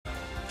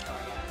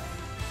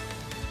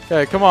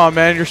Okay, come on,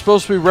 man. You're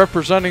supposed to be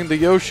representing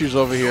the Yoshis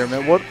over here,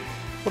 man. What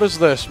is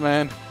this,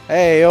 man?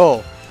 Hey,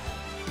 yo.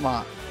 Come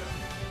on.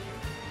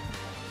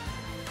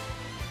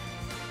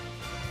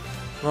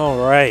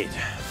 All right.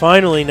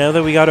 Finally, now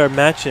that we got our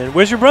match in.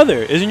 Where's your brother?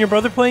 Isn't your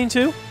brother playing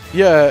too?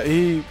 Yeah,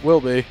 he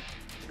will be.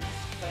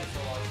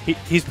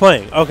 He's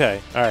playing.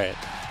 Okay. All right.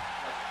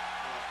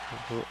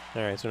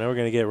 All right, so now we're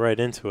going to get right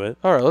into it.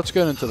 All right, let's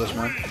get into this,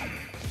 man.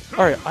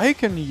 All right,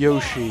 Ike and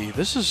Yoshi.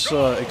 This is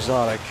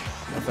exotic,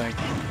 I think.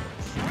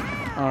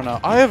 I don't know.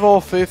 I have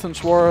all faith in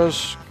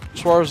Suarez.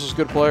 Suarez is a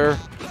good player.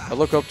 I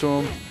look up to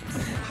him.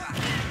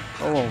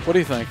 Oh, what do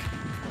you think?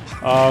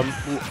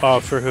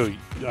 For who?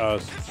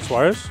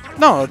 Suarez?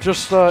 No,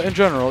 just in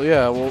general,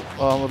 yeah.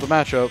 Well, with the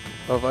matchup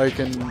of Ike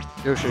and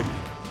Yoshi.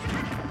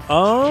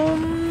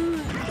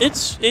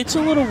 It's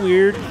a little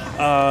weird.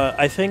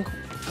 I think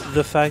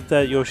the fact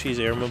that Yoshi's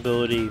air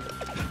mobility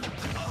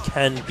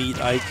can beat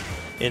Ike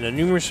in a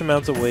numerous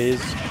amounts of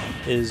ways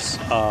is,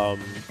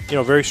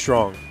 very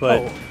strong.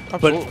 But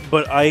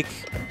but Ike,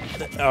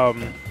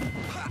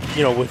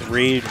 with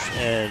rage,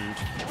 and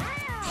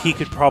he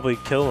could probably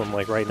kill him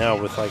like right now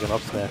with like an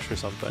up smash or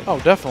something. Oh,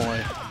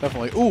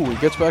 definitely. Ooh, he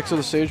gets back to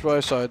the stage by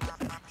his side.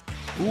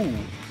 Ooh,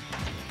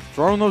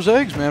 throwing those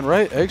eggs, man.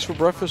 Right? Eggs for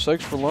breakfast,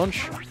 eggs for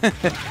lunch.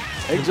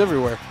 Eggs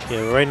everywhere.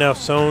 Yeah, right now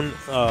Soan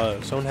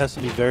has to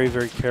be very,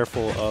 very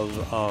careful of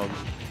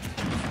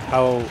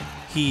how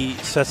he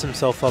sets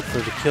himself up for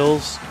the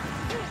kills,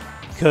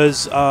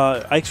 because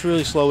Ike's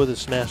really slow with his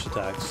smash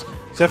attacks,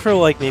 except for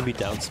like maybe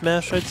down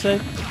smash, I'd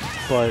say.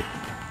 But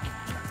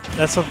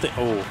that's something.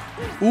 Oh,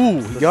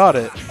 ooh, he got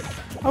it.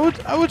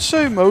 I would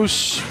say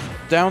most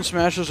down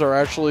smashes are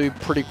actually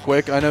pretty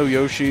quick. I know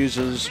Yoshi's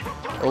is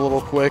a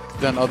little quick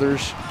than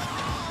others.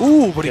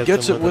 Ooh, but he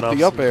gets it with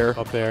the up air.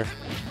 Up air.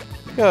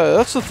 Yeah,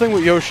 that's the thing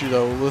with Yoshi,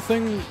 though. The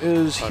thing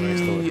is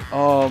he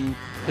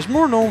is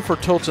more known for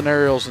tilts and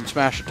aerials and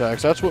smash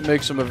attacks. That's what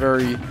makes him a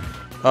very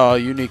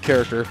unique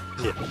character.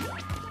 Yeah.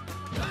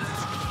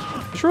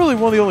 He's really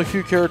one of the only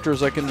few characters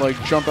that can like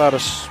jump out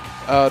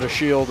of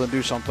shield and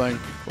do something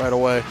right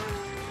away.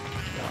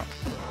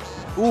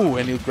 Ooh,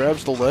 and he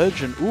grabs the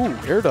ledge and ooh,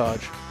 air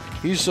dodge.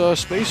 He's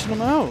spacing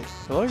him out.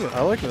 I like it.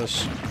 I like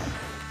this.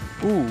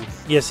 Ooh.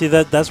 Yeah, see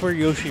that's where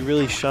Yoshi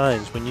really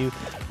shines. When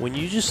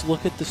you just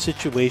look at the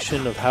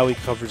situation of how he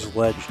covers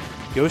ledge,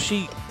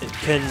 Yoshi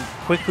can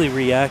quickly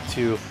react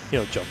to,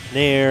 jump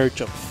nair,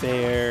 jump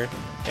fair,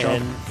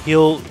 and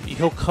he'll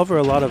cover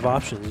a lot of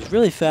options. He's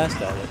really fast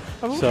at it.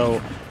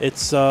 So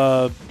it's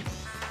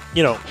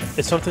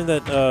it's something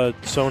that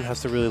Soan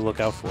has to really look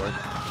out for.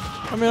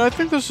 I mean, I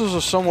think this is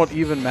a somewhat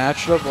even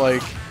matchup.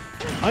 Like,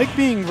 Ike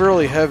being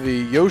really heavy,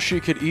 Yoshi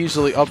could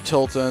easily up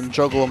tilt and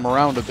juggle him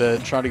around a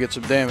bit, trying to get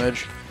some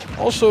damage.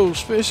 Also,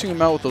 spacing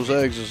him out with those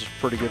eggs is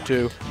pretty good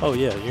too. Oh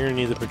yeah, you're gonna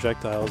need the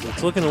projectiles.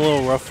 It's looking a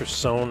little rough for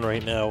Soan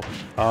right now.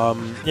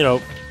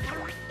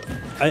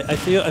 I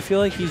feel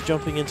like he's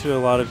jumping into a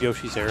lot of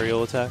Yoshi's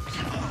aerial attacks.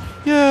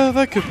 Yeah,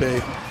 that could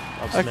be.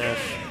 Up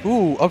smash.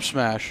 Ooh, up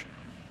smash.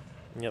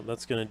 Yep,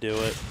 that's gonna do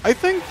it. I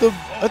think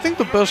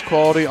the best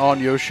quality on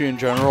Yoshi in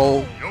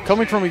general,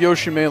 coming from a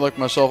Yoshi main like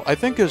myself, I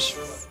think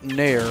is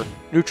nair,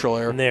 neutral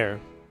air. Nair.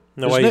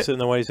 No, why you say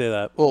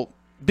that? Well,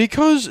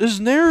 because his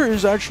nair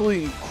is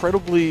actually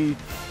incredibly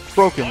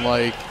broken.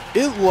 Like,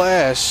 it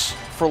lasts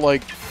for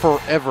like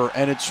forever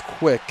and it's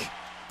quick.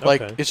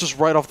 Like, it's just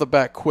right off the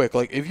bat quick.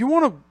 Like, if you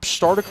want to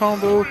start a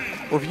combo,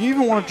 or if you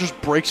even want to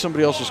just break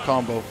somebody else's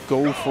combo,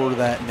 go for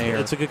that nair.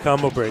 It's a good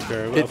combo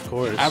breaker, of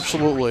course.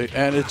 Absolutely,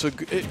 and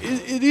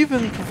it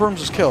even confirms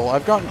his kill.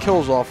 I've gotten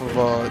kills off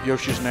of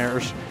Yoshi's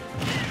nairs.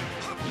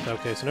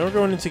 Okay, so now we're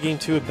going into Game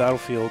 2 of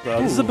Battlefield.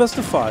 This is a best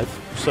of 5,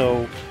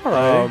 so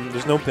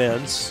there's no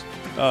bans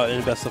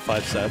in best of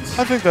 5 sets.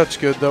 I think that's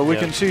good, though. We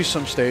can see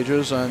some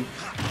stages, and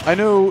I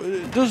know...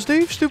 Does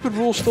Dave's stupid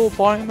rule still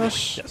apply in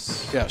this?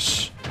 Yes.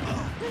 Yes.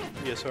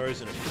 ESR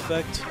is in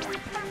effect.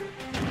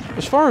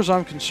 As far as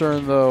I'm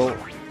concerned, though,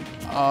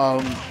 I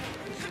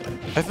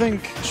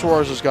think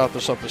Suarez has got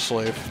this up his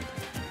sleeve.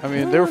 I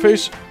mean, they were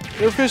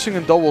facing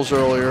in doubles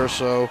earlier,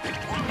 so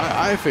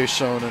I faced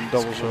Soan in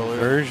doubles earlier.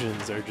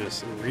 Conversions are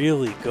just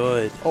really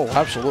good. Oh,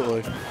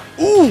 absolutely.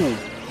 Ooh!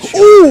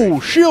 Ooh!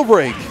 Shield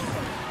break!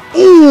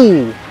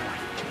 Ooh!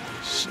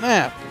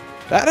 Snap.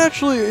 That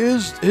actually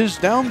is his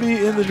down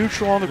B in the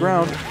neutral on the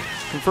ground.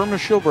 Confirm the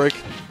shield break.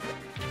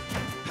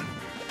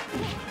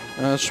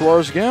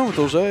 Suarez again with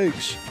those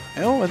eggs.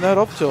 Oh, and that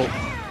up tilt.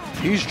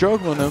 He's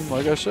juggling him.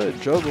 Like I said,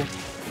 juggle.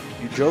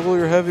 You juggle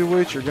your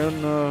heavyweights, you're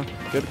going to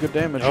get good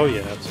damage. Oh,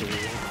 yeah, absolutely.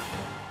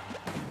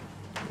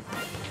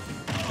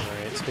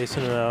 Alright,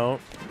 spacing it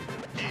out.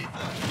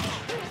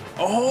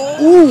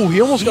 Oh! Ooh, he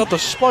almost got the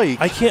spike.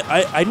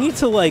 I need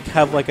to, like,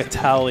 have, like, a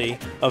tally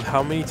of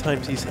how many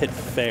times he's hit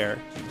fair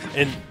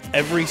in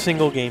every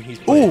single game he's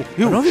played.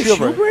 Ooh, another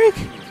shield break?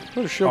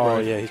 What a shield break. Oh,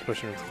 yeah, he's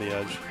pushing him to the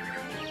edge.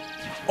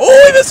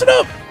 Oh, he messed it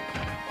up!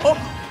 Oh!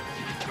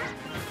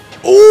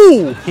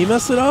 Ooh! He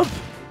messed it up.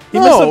 He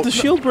messed up the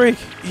shield break.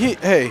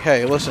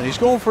 Hey, listen. He's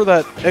going for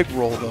that egg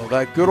roll, though.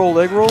 That good old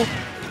egg roll.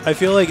 I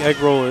feel like egg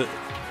roll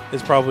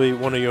is probably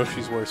one of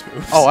Yoshi's worst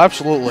moves. Oh,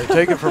 absolutely.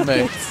 Take it from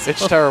me.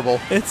 It's terrible.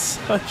 It's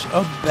such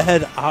a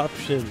bad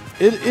option.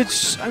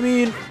 I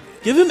mean...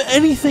 Give him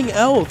anything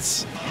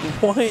else.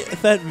 Why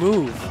that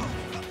move?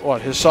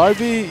 What, his side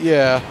B?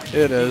 Yeah,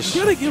 it is.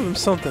 You gotta give him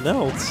something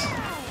else.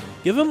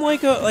 Give him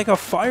like a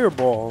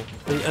fireball,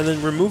 and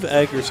then remove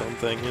egg or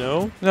something, you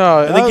know?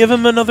 No, and then give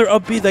him another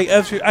up B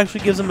that actually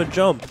gives him a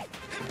jump.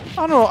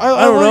 I don't know.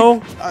 I don't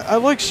know. I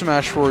like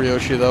Sm4sh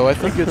Yoshi though. I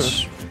think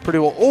it's pretty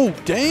well. Oh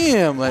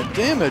damn, that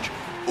damage!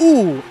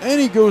 Ooh, and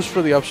he goes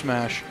for the up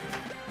smash,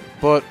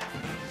 but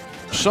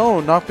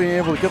Soan not being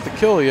able to get the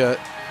kill yet,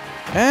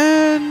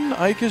 and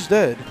Ike is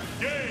dead.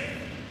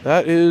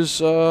 That is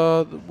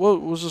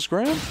what was this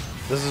grand?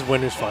 This is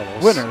winners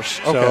finals. Winners.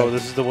 Okay. So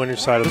this is the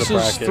winners side of the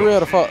bracket. This is 3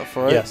 out of 5,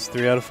 right? Yes,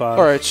 3 out of 5.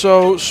 All right.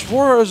 So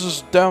Suarez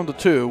is down to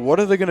 2. What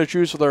are they going to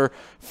choose for their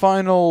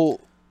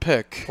final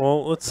pick?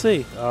 Well, let's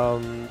see.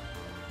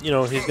 You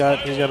know, he's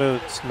got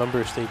a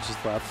number of stages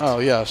left. Oh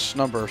yes,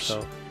 numbers.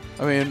 So,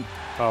 I mean,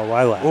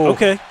 Lilat. Oh,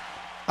 okay.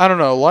 I don't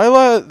know.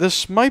 Lilat,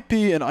 this might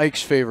be in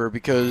Ike's favor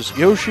because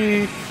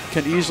Yoshi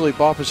can easily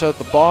bop his head at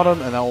the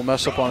bottom, and that will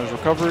mess up on his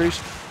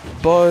recoveries.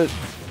 But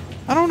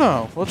I don't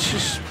know. Let's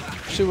just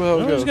see how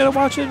it goes. Just gotta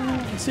watch it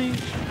and see,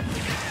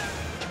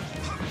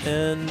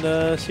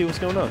 and see what's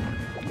going on.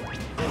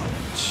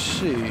 Let's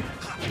see.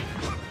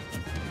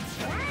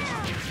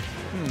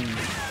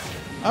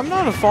 I'm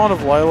not a fan of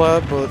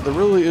Lilat, but there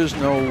really is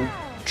no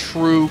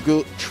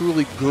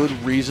truly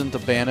good reason to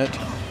ban it.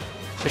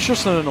 It's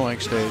just an annoying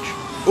stage.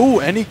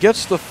 Ooh, and he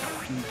gets the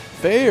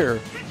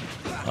fair.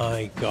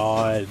 My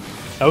God,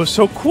 that was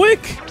so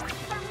quick.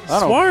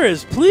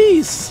 Suarez,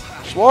 please.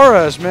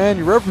 Suarez, man,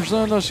 you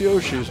represent us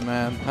Yoshis,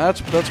 man.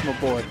 That's my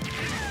boy.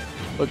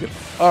 Look at.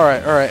 All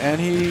right, and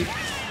he.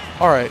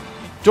 All right,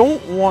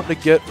 don't want to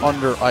get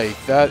under Ike.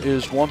 That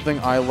is one thing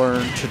I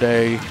learned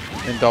today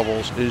in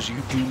doubles is you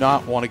do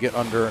not want to get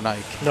under an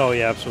Ike. No,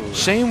 yeah, absolutely.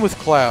 Same with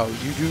Cloud.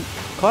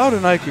 Cloud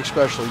and Ike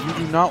especially. You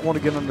do not want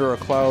to get under a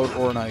Cloud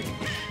or an Ike.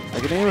 I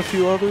can name a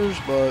few others,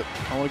 but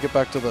I want to get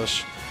back to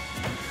this.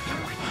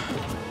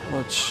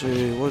 Let's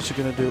see. What's he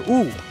gonna do?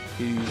 Ooh.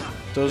 He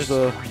does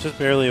just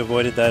barely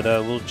avoided that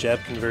little jab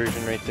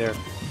conversion right there.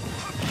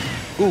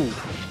 Ooh.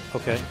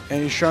 Okay.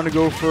 And he's trying to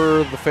go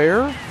for the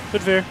fair?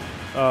 Good fair.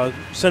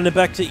 Send it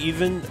back to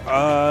even.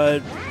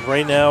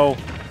 Right now,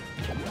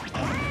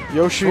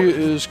 Yoshi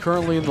is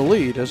currently in the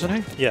lead,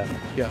 isn't he? Yeah.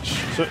 Yes.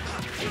 So,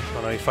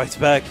 oh no, he fights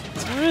back.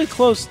 It's really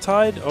close,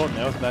 tied. Oh,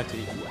 now it's back to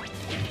even.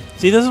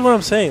 See, this is what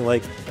I'm saying.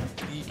 Like,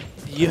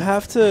 you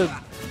have to,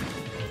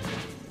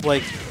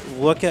 like,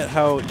 look at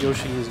how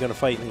Yoshi is going to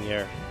fight in the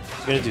air.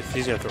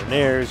 He's gonna throw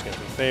nairs, he's gonna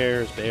throw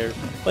fairs, bears.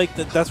 Like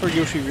that's where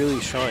Yoshi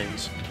really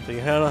shines. So you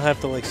kind of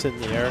have to like sit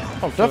in the air.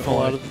 Oh, definitely. A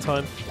lot of the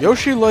time.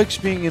 Yoshi likes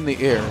being in the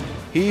air.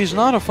 He's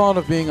not a fan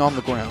of being on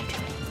the ground.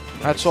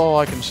 That's all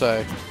I can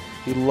say.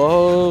 He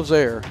loves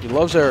air. He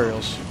loves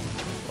aerials.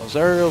 Loves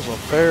aerials,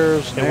 loves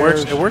fairs.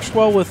 It works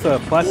well with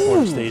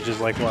platform stages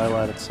like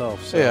Lilat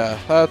itself. So. Yeah,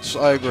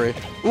 I agree.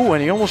 Ooh,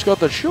 and he almost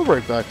got that shield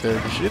break back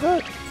there. Did you see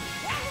that?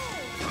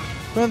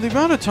 Man, the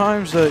amount of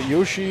times that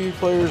Yoshi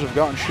players have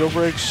gotten shield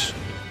breaks,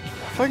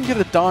 if I can get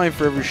a dime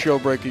for every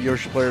shield break a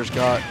Yoshi player's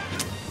got,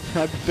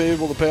 I'd be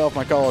able to pay off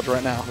my college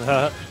right now.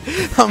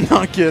 I'm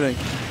not kidding.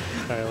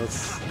 All right,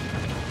 let's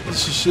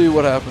just see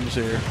what happens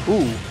here.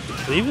 Ooh.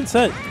 They even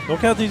said, don't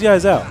count these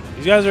guys out.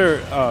 These guys are,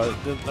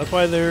 that's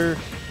why they're,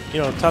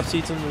 top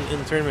seats in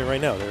the tournament right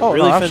now. They're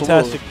really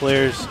fantastic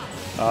players.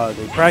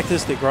 They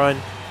practice, they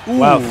grind. Ooh.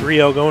 Wow,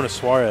 3-0 going to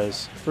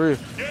Suarez.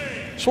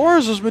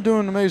 Suarez has been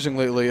doing amazing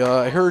lately.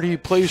 I heard he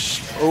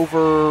placed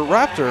over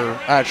Raptor,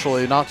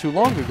 actually, not too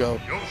long ago.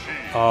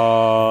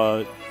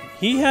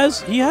 He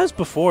has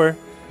before.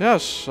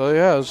 Yes, he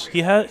has.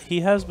 He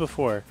has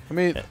before. I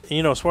mean,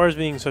 Suarez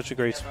being such a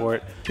great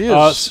sport. He is.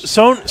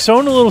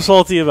 Soan a little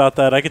salty about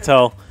that. I could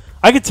tell.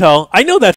 I know that